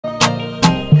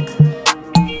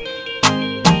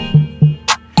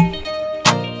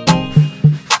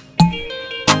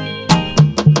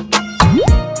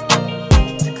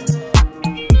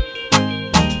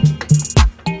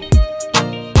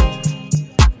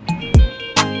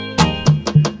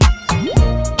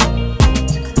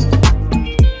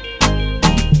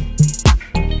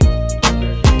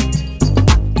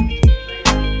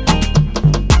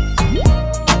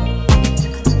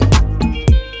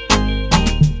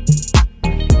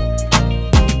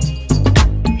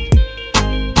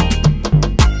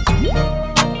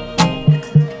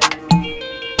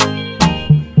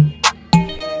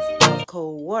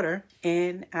water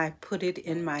and I put it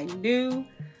in my new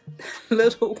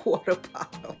little water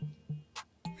bottle.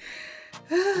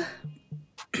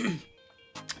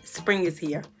 Spring is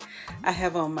here. I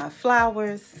have on my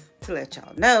flowers to let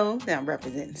y'all know that I'm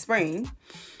representing spring.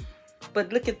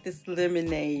 But look at this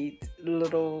lemonade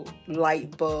little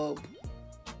light bulb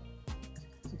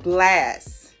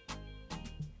glass.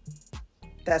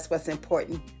 That's what's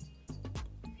important.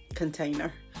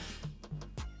 Container.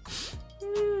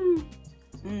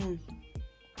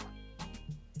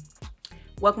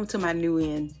 Welcome to my new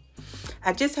in.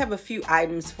 I just have a few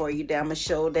items for you that I'm going to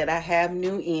show that I have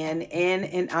new in and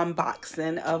an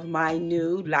unboxing of my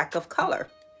new lack of color.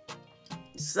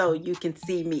 So you can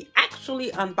see me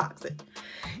actually unbox it.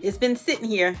 It's been sitting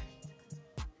here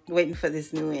waiting for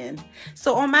this new in.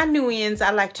 So on my new ins,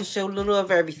 I like to show a little of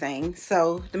everything.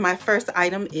 So my first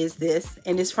item is this,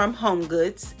 and it's from Home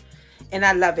Goods. And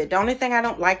I love it. The only thing I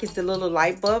don't like is the little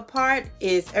light bulb part.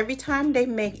 Is every time they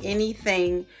make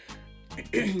anything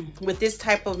with this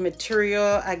type of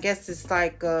material, I guess it's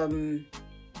like I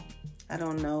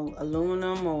don't know,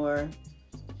 aluminum or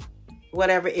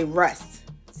whatever, it rusts.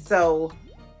 So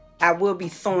I will be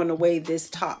throwing away this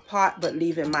top part but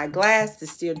leaving my glass to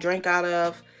still drink out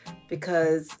of,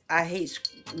 because I hate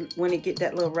when it get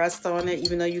that little rust on it,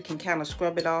 even though you can kind of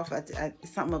scrub it off.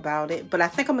 Something about it. But I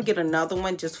think I'm gonna get another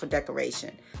one just for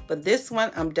decoration. But this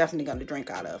one I'm definitely gonna drink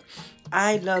out of.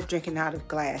 I love drinking out of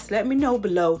glass. Let me know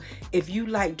below if you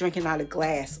like drinking out of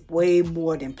glass way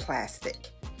more than plastic.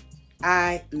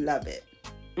 I love it.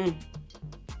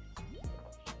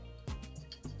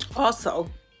 Also,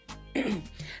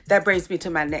 that brings me to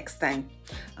my next thing.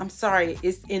 I'm sorry,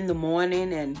 it's in the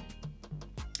morning, and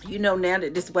you know, now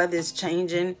that this weather is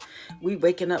changing, we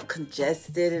waking up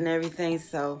congested and everything.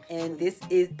 So, and this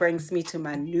brings me to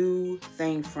my new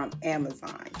thing from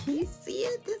Amazon. Can you see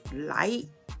it? This light.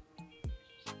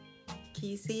 Can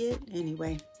you see it?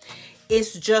 Anyway,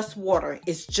 it's just water.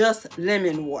 It's just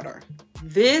lemon water.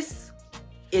 This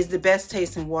is the best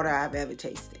tasting water I've ever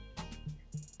tasted.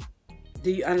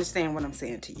 Do you understand what I'm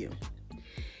saying to you?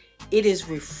 It is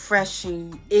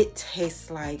refreshing. It tastes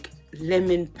like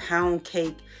lemon pound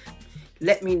cake.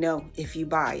 Let me know if you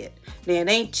buy it. Now, it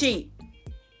ain't cheap.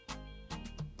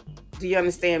 Do you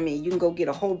understand me? You can go get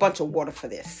a whole bunch of water for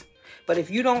this. But if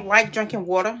you don't like drinking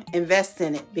water, invest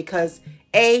in it, because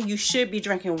you should be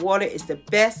drinking water. It's the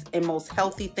best and most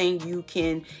healthy thing you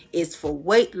can. It's for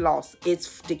weight loss.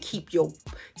 It's to keep your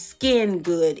skin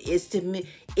good. It's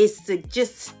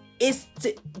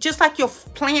just like your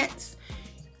plants.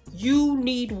 You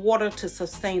need water to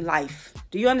sustain life.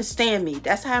 Do you understand me?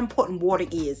 That's how important water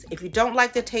is. If you don't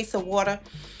like the taste of water,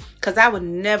 because I would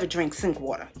never drink sink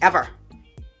water, ever.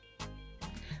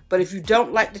 But if you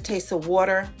don't like the taste of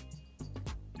water,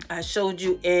 I showed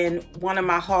you in one of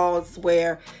my hauls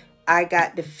where I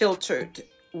got the filtered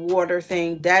water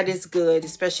thing. That is good,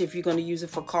 especially if you're going to use it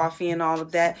for coffee and all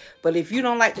of that. But if you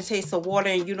don't like the taste of water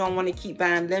and you don't want to keep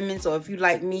buying lemons, or if you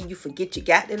like me, you forget you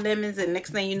got the lemons and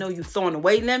next thing you know, you're throwing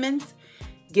away lemons,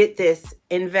 get this,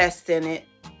 invest in it.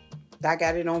 I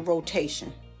got it on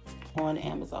rotation on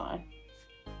Amazon.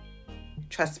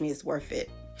 Trust me, it's worth it.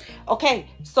 Okay,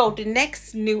 so the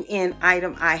next new in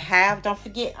item I have, don't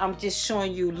forget, I'm just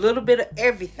showing you a little bit of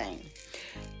everything.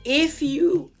 If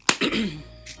you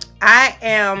I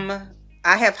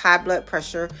have high blood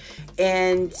pressure,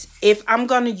 and if I'm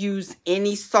going to use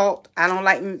any salt, I don't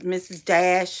like Mrs.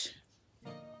 Dash.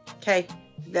 Okay,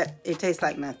 that it tastes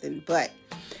like nothing. But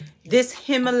this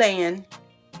Himalayan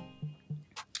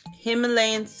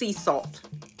sea salt,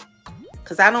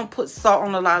 because I don't put salt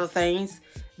on a lot of things.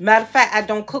 Matter of fact, I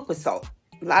don't cook with salt.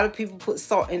 A lot of people put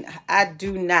salt in. I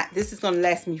do not. This is going to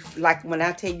last me, like when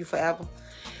I tell you, forever.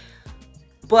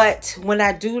 But when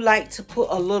I do like to put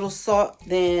a little salt,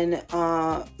 then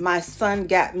my son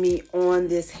got me on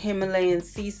this Himalayan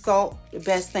sea salt. The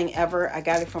best thing ever. I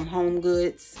got it from Home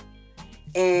Goods.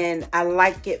 And I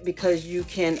like it because you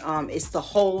can, it's the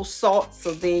whole salt.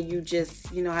 So then you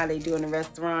just, you know how they do in a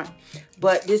restaurant.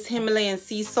 But this Himalayan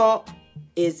sea salt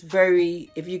is very,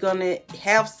 if you're going to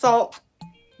have salt,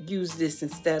 use this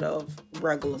instead of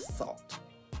regular salt.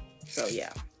 So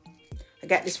yeah. I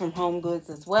got this from Home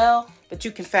Goods as well, but you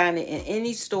can find it in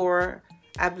any store,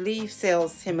 I believe,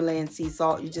 sells Himalayan sea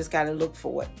salt. You just got to look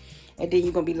for it. And then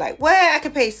you're going to be like, well, I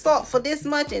can pay salt for this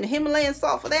much and Himalayan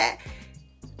salt for that.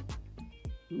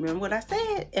 Remember what I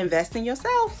said, invest in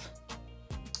yourself.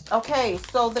 Okay,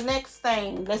 so the next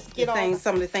thing, let's get on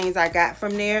some of the things I got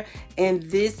from there. And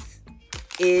this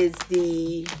is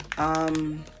the,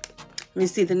 let me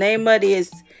see, the name of it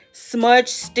is Smudge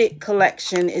Stick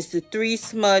Collection. It's the 3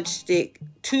 smudge stick,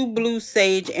 2 blue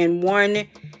sage, and 1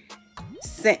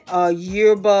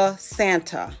 Yerba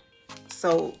Santa.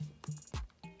 So,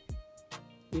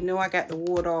 you know, I got to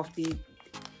ward off the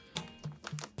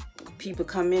people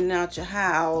come in and out your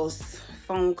house,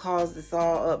 phone calls, it's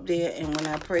all up there. And when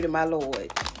I pray to my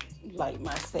Lord, like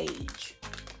my sage.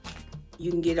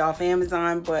 You can get it off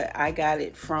Amazon, but I got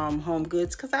it from Home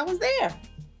Goods because I was there.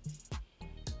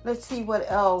 Let's see what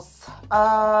else.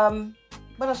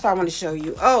 What else I want to show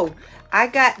you? Oh, I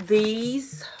got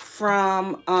these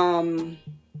from Home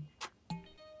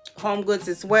Goods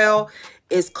as well.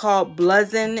 It's called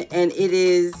Bluzin, and it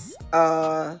is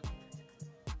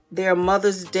their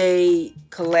Mother's Day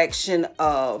collection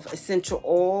of essential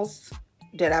oils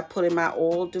that I put in my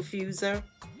oil diffuser.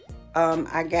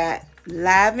 I got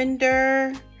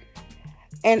lavender,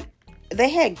 and they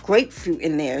had grapefruit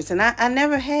in theirs, and I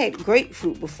never had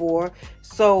grapefruit before,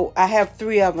 so I have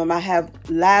 3 of them. I have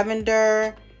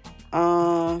lavender,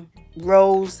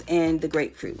 rose, and the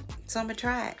grapefruit, so I'm gonna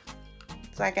try it.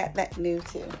 So I got that new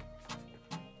too.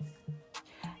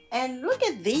 And look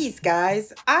at these,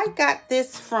 guys. I got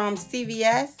this from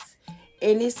CVS,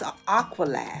 and it's an aqua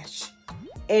lash,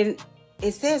 and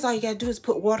it says all you gotta do is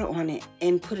put water on it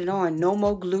and put it on. No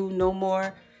more glue, no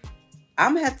more.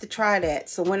 I'm gonna have to try that.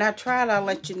 So when I try it, I'll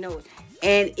let you know.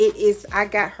 And it is, I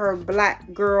got her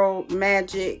Black Girl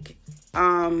Magic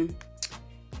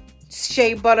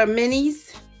Shea Butter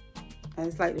Minis. I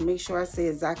just like to make sure I say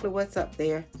exactly what's up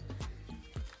there.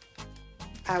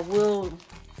 I will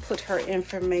put her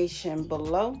information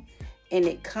below. And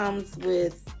it comes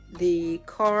with the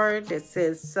card that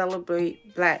says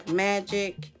Celebrate Black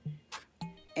Magic.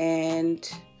 And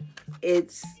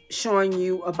it's showing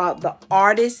you about the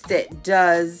artist that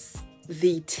does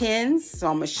the tins. So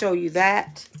I'm going to show you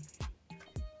that.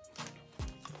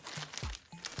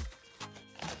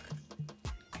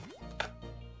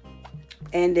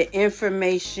 And the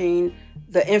information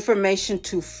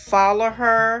to follow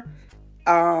her.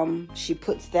 She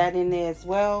puts that in there as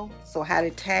well. So how to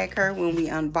tag her when we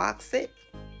unbox it.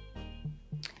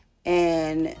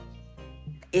 And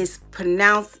it's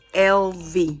pronounced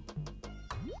LV.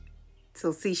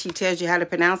 So see, she tells you how to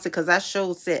pronounce it, because I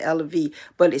sure said LV,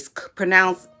 but it's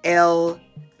pronounced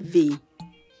LV.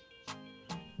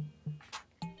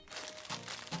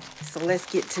 So let's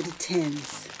get to the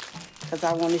tins, because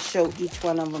I want to show each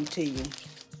one of them to you.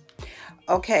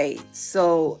 Okay,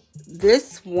 so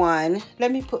this one,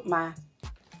 let me put I'm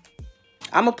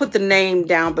going to put the name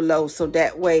down below so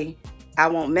that way I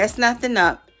won't mess nothing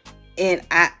up. And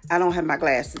I don't have my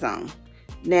glasses on.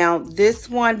 Now, this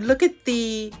one, look at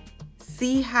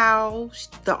see how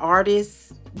the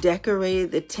artist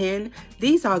decorated the tin.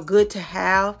 These are good to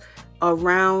have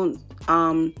around,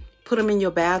 put them in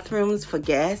your bathrooms for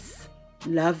guests.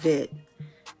 Love it.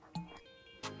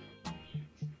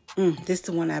 This is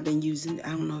the one I've been using. I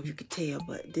don't know if you could tell,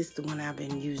 but this is the one I've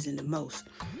been using the most.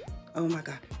 Oh my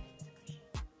God.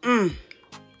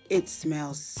 It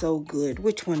smells so good.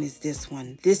 Which one is this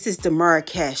one? This is the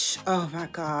Marrakesh. Oh my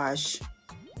gosh.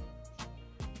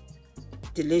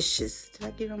 Delicious. Did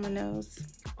I get it on my nose?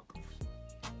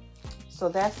 So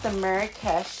that's the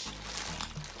Marrakesh.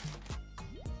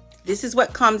 This is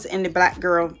what comes in the Black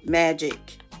Girl Magic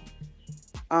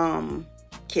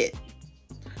kit.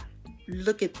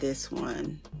 Look at this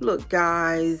one. Look,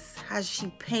 guys, how she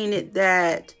painted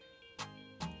that.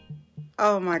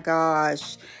 Oh my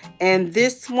gosh. And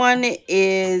this one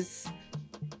is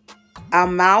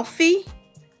Amalfi.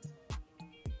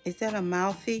 Is that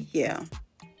Amalfi? Yeah.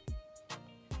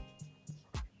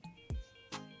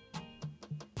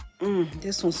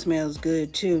 This one smells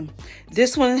good too.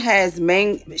 This one has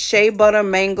shea butter,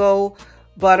 mango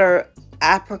butter,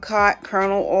 apricot,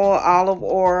 kernel oil, olive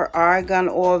oil, argan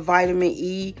oil, vitamin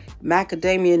E,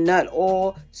 macadamia nut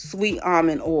oil, sweet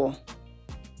almond oil.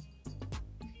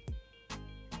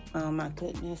 Oh my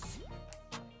goodness.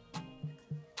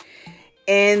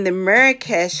 And the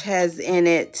Marrakesh has in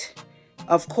it,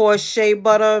 of course, shea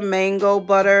butter, mango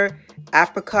butter,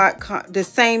 apricot, the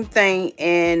same thing,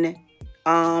 and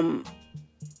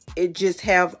it just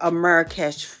have a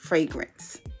Marrakesh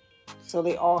fragrance. So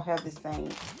they all have the same.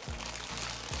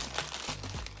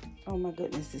 Oh my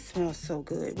goodness, it smells so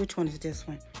good. Which one is this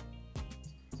one?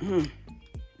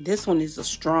 This one is a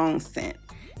strong scent.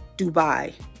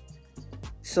 Dubai.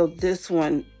 So this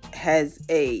one has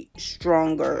a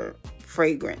stronger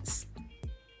fragrance.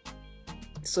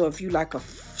 So if you like a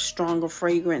stronger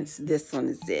fragrance, this one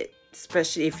is it.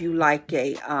 Especially if you like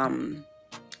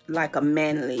a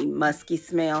manly, musky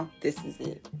smell, this is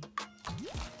it.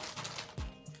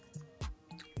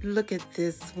 Look at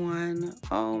this one.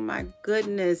 Oh my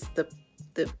goodness, the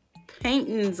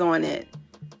paintings on it.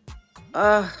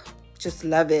 Just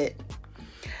love it.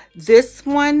 This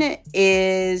one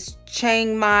is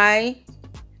Chiang Mai.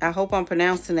 I hope I'm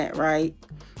pronouncing that right.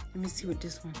 Let me see what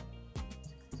this one.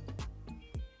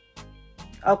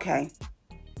 Okay.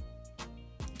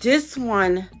 This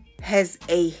one has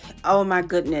a, oh my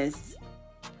goodness.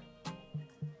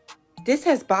 This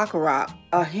has Baccarat,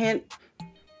 a hint.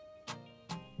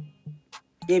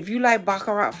 If you like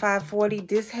Baccarat 540,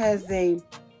 this has a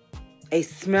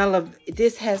smell of,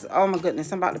 this has, oh my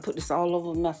goodness, I'm about to put this all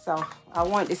over myself. I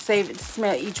want to save it to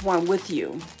smell each one with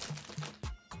you.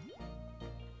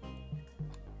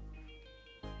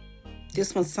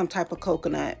 This one's some type of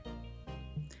coconut.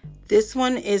 This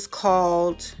one is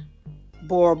called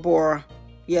Bora Bora.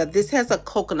 Yeah, this has a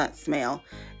coconut smell.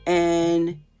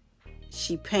 And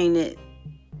she painted,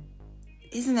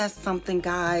 isn't that something,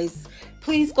 guys?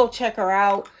 Please go check her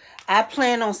out. I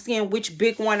plan on seeing which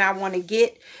big one I want to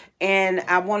get. And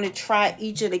I want to try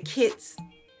each of the kits.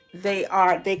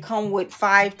 They come with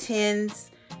 5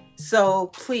 tins. So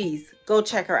please go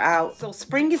check her out. So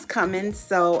spring is coming.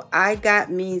 So I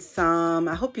got me some,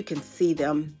 I hope you can see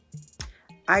them.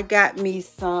 I got me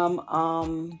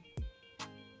some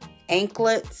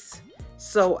anklets.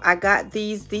 So I got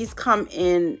these. These come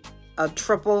in a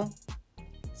triple.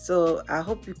 So I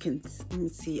hope you can, let me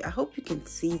see. I hope you can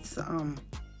see some,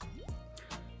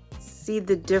 see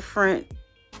the different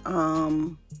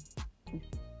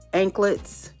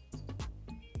anklets.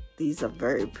 These are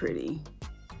very pretty.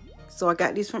 So I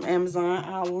got these from Amazon.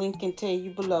 I'll link and tell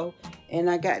you below. And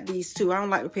I got these too. I don't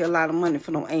like to pay a lot of money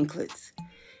for no anklets.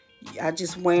 I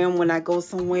just wear them when I go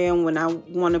somewhere and when I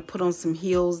want to put on some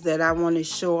heels that I want to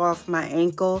show off my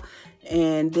ankle.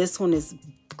 And this one is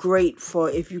great for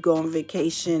if you go on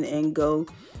vacation and go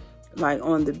like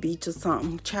on the beach or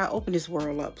something. Child, open this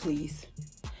world up, please.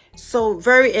 So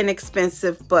very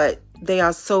inexpensive, but they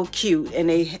are so cute and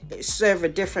they serve a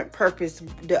different purpose.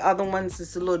 The other ones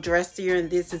is a little dressier, and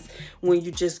this is when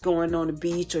you're just going on the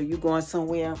beach or you're going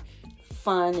somewhere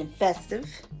fun and festive.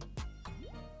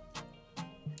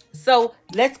 So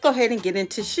let's go ahead and get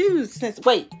into shoes.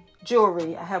 Wait,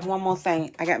 jewelry. I have one more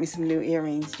thing. I got me some new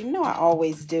earrings. You know I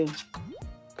always do.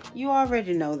 You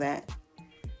already know that.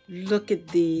 Look at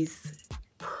these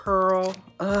pearl,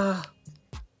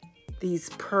 these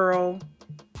pearl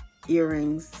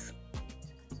earrings.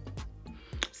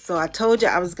 So I told you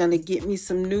I was going to get me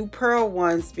some new pearl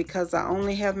ones because I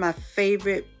only have my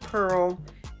favorite pearl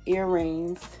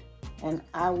earrings. And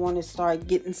I want to start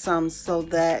getting some so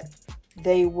that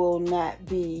they will not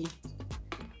be,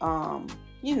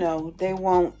 you know, they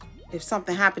won't, if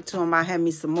something happened to them, I have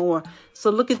me some more. So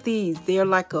look at these. They're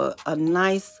like a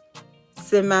nice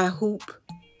semi-hoop.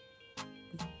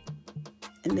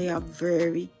 And they are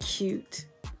very cute.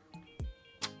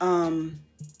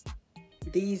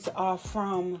 These are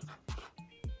from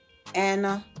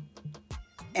Anna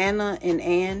and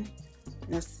Ann.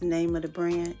 That's the name of the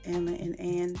brand, Anna and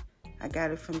Ann. I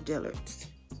got it from Dillard's.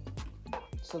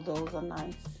 So those are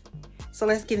nice. So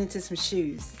let's get into some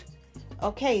shoes.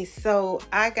 Okay, so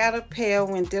I got a pair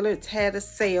when Dillard's had a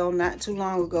sale not too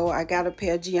long ago. I got a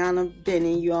pair of Gianna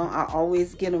Benny. You know, I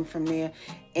always get them from there.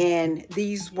 And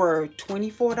these were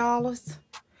 $24.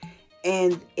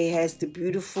 And it has the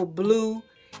beautiful blue.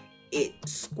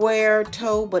 It's square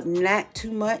toe, but not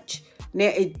too much. Now,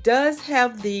 it does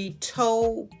have the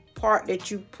toe part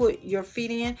that you put your feet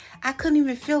in. I couldn't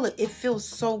even feel it. It feels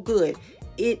so good.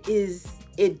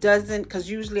 It doesn't, because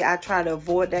usually I try to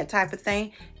avoid that type of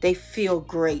thing. They feel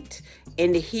great.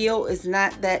 And the heel is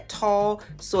not that tall.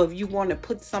 So if you want to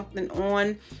put something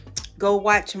on, go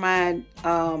watch my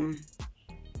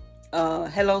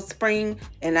Hello Spring.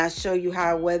 And I show you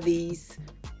how I wear these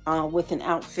with an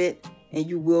outfit. And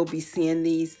you will be seeing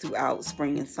these throughout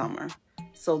spring and summer.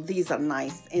 So these are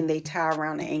nice. And they tie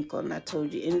around the ankle. And I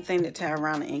told you, anything that tie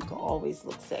around the ankle always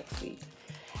looks sexy.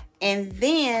 And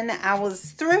then I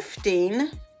was thrifting.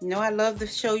 You know, I love to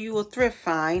show you a thrift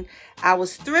find. I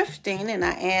was thrifting and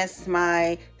I asked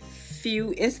my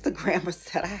few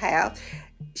Instagrammers that I have,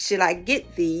 should I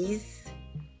get these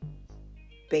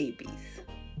babies?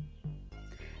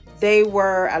 They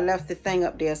were, I left the thing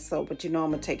up there, so, but you know I'm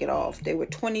going to take it off. They were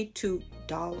 $22.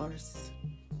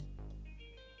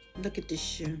 Look at this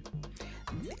shoe.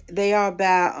 They are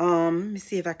by, let me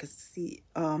see if I can see,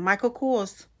 Michael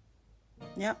Kors.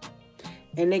 Yep.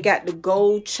 And they got the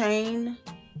gold chain.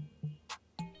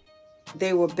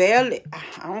 They were barely,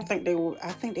 I think they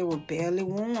were barely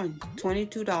worn.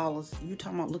 $22. You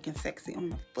talking about looking sexy on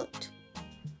the foot.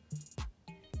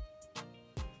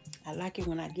 I like it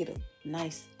when I get a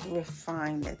nice thrift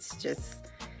find that's just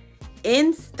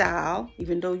in style,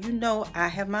 even though you know I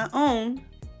have my own,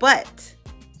 but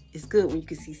it's good when you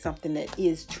can see something that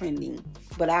is trending,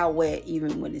 but I'll wear it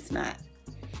even when it's not.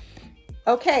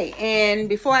 Okay, and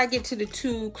before I get to the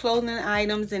 2 clothing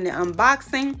items in the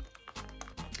unboxing,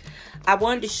 I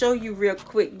wanted to show you real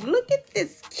quick. Look at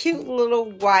this cute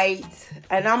little white,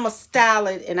 and I'm gonna style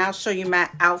it and I'll show you my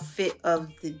outfit of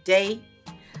the day.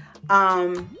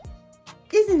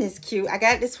 Isn't this cute? I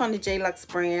got this from the J-Lux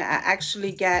brand. I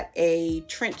actually got a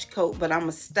trench coat, but I'm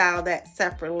gonna style that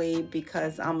separately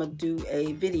because I'm gonna do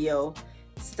a video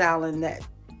styling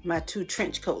my 2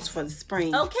 trench coats for the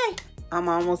spring. Okay, I'm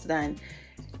almost done.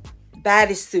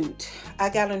 Bodysuit. I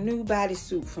got a new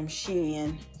bodysuit from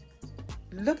Shein.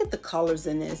 Look at the colors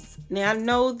in this. Now I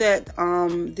know that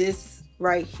this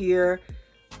right here,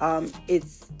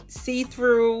 it's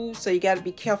see-through, so you got to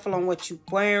be careful on what you're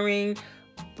wearing,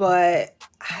 but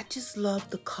I just love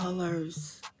the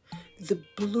colors, the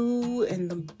blue and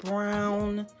the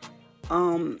brown.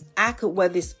 I could wear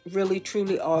this really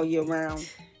truly all year round.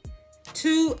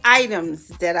 2 items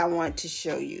that I want to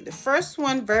show you. The first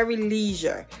one, very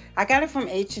leisure. I got it from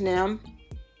H&M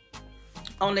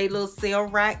on a little sale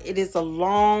rack. It is a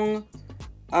long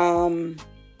a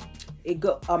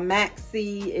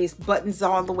maxi. It buttons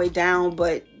all the way down,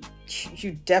 but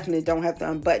you definitely don't have to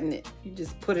unbutton it. You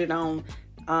just put it on.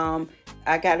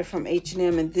 I got it from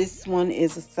H&M, and this one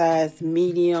is a size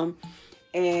medium,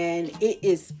 and it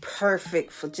is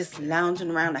perfect for just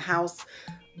lounging around the house.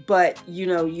 But you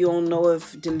know, you don't know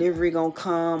if delivery gonna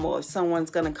come or if someone's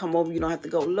gonna come over. You don't have to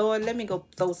go, Lord, let me go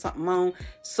throw something on.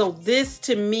 So this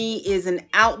to me is an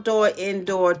outdoor,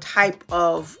 indoor type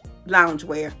of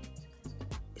loungewear.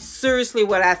 Seriously,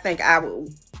 what I think I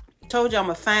would. Told you I'm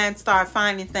gonna start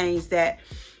finding things that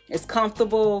is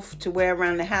comfortable to wear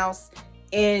around the house,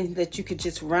 and that you could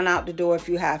just run out the door if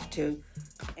you have to.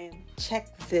 And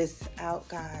check this out,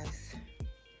 guys.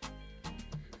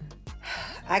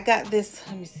 I got this,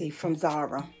 let me see, from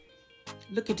Zara.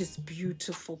 Look at this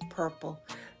beautiful purple.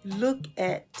 Look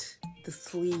at the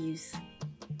sleeves.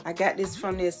 I got this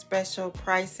from their special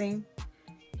pricing.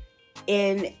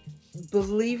 And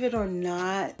believe it or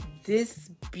not, this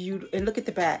beautiful, and look at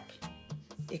the back.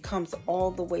 It comes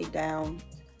all the way down.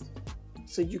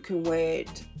 So you can wear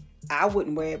it. I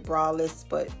wouldn't wear it braless,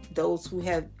 but those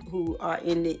who are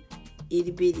in the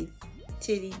itty bitty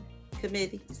titty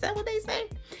committee, is that what they say?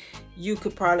 You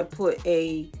could probably put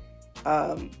a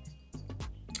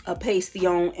pasty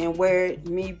on and wear it.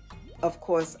 Me, of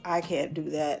course, I can't do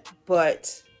that,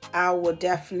 but I will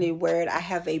definitely wear it. I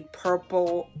have a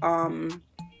purple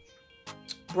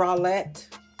bralette,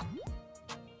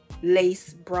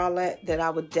 lace bralette that I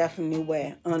would definitely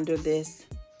wear under this.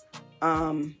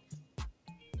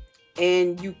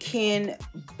 And you can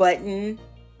button,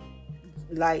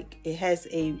 like it has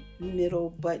a middle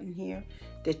button here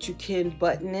that you can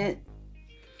button it.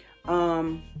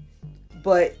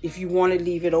 But if you want to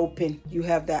leave it open, you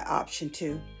have that option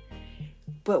too.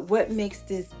 But what makes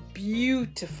this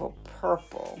beautiful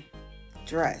purple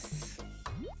dress?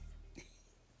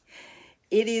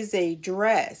 It is a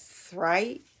dress,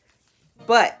 right?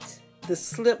 But the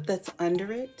slip that's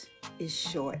under it is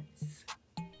shorts.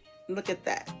 Look at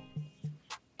that.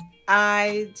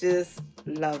 I just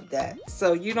love that.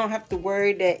 So you don't have to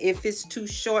worry that if it's too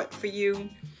short for you,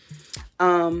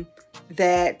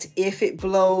 that if it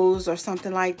blows or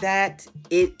something like that,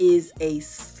 it is a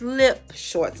slip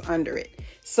shorts under it.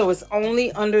 So it's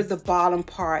only under the bottom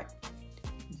part.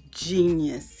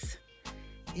 Genius.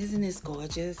 Isn't this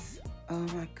gorgeous? Oh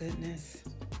my goodness.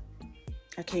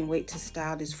 I can't wait to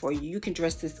style this for you. You can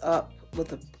dress this up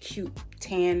with a cute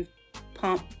tan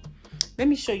pump. Let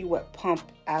me show you what pump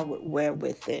I would wear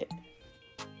with it.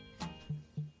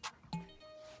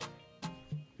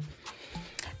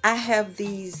 I have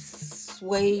these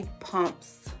suede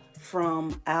pumps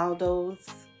from Aldo's,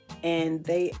 and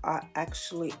they are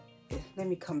actually, let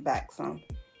me come back some.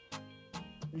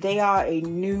 They are a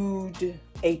nude,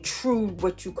 a true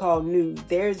what you call nude.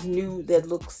 There's nude that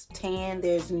looks tan,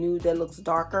 there's nude that looks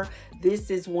darker. This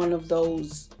is one of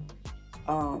those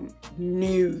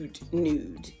nude,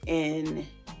 and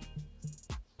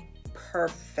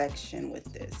perfection with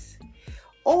this.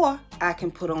 Or I can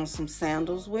put on some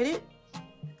sandals with it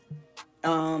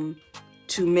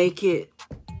to make it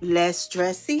less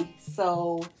dressy.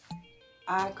 So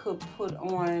I could put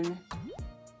on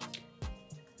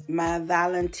my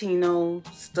Valentino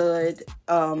stud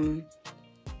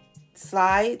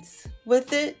slides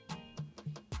with it.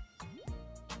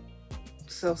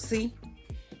 So see,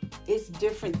 it's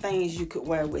different things you could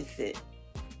wear with it.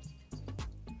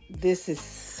 This is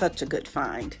such a good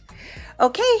find.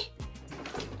 Okay,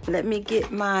 let me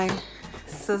get my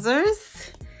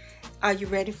scissors. Are you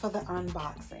ready for the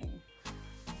unboxing?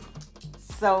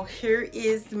 So here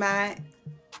is my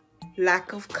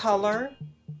lack of color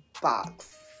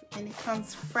box, and it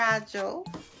comes fragile.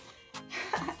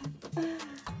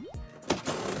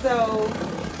 So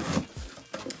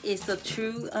it's a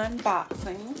true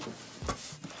unboxing.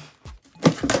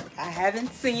 I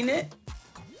haven't seen it.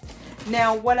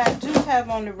 Now what I do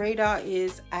have on the radar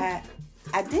is I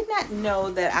did not know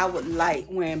that I would like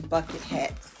wearing bucket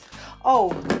hats.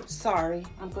 Oh, sorry.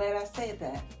 I'm glad I said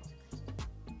that.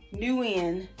 New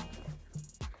in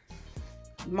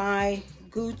my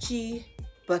Gucci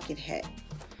bucket hat.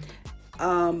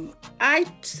 I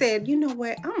said, you know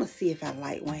what? I'm gonna see if I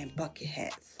like wearing bucket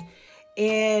hats.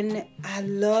 And I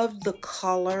love the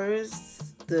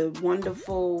colors, the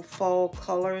wonderful fall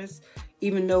colors,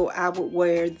 even though I would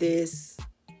wear this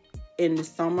in the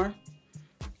summer,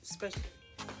 especially.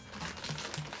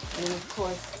 And of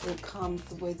course, it comes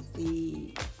with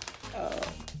the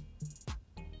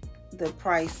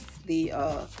price, the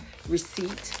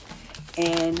receipt,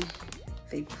 and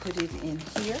they put it in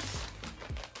here.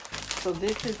 So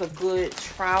this is a good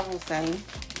travel thing.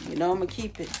 You know I'm gonna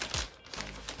keep it.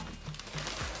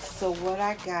 So what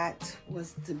I got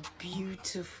was the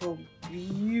beautiful,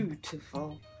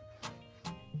 beautiful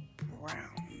brown.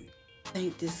 I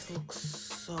think this looks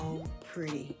so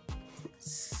pretty.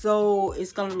 So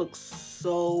it's gonna look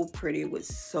so pretty with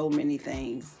so many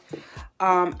things.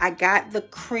 I got the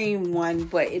cream one,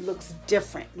 but it looks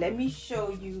different. Let me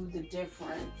show you the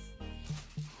difference.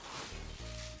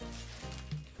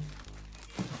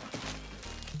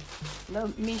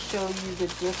 Let me show you the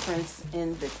difference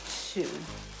in the two.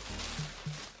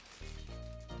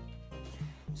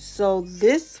 So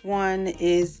this one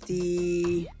is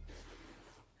the,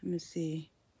 let me see.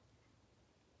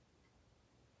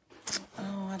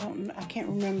 Oh, I can't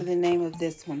remember the name of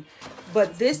this one.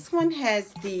 But this one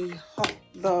has the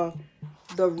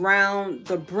round,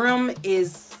 the brim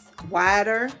is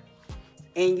wider.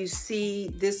 And you see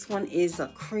this one is a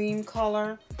cream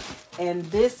color. And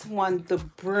this one, the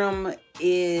brim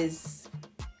is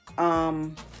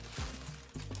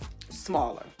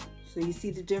smaller. So you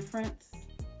see the difference?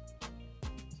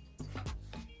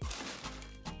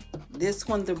 This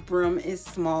one, the brim is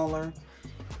smaller,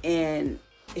 and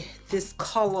this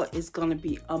color is gonna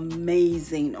be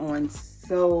amazing on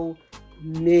so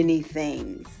many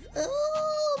things.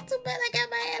 Oh, too bad I got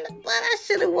my hair in the butt. I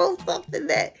should have worn something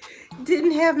that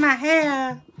didn't have my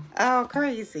hair all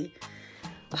crazy.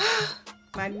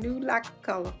 My new lock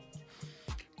color.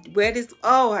 Wear this.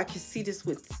 Oh, I can see this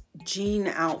with jean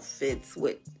outfits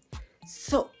with.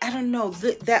 So I don't know.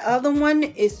 That other one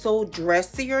is so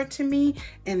dressier to me,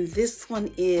 and this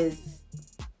one is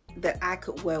that I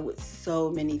could wear with so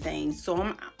many things. So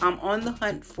I'm on the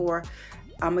hunt for.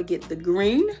 I'm gonna get the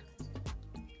green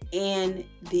and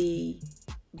the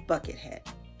bucket hat.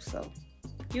 So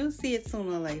you'll see it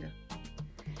sooner or later.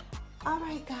 All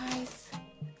right, guys.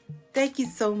 Thank you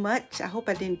so much. I hope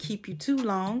I didn't keep you too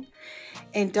long.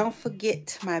 And don't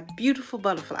forget my beautiful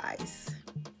butterflies.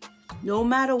 No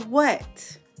matter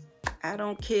what, I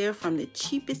don't care, from the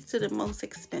cheapest to the most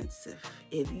expensive.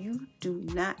 If you do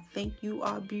not think you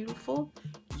are beautiful,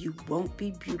 you won't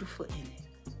be beautiful in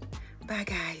it. Bye,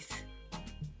 guys.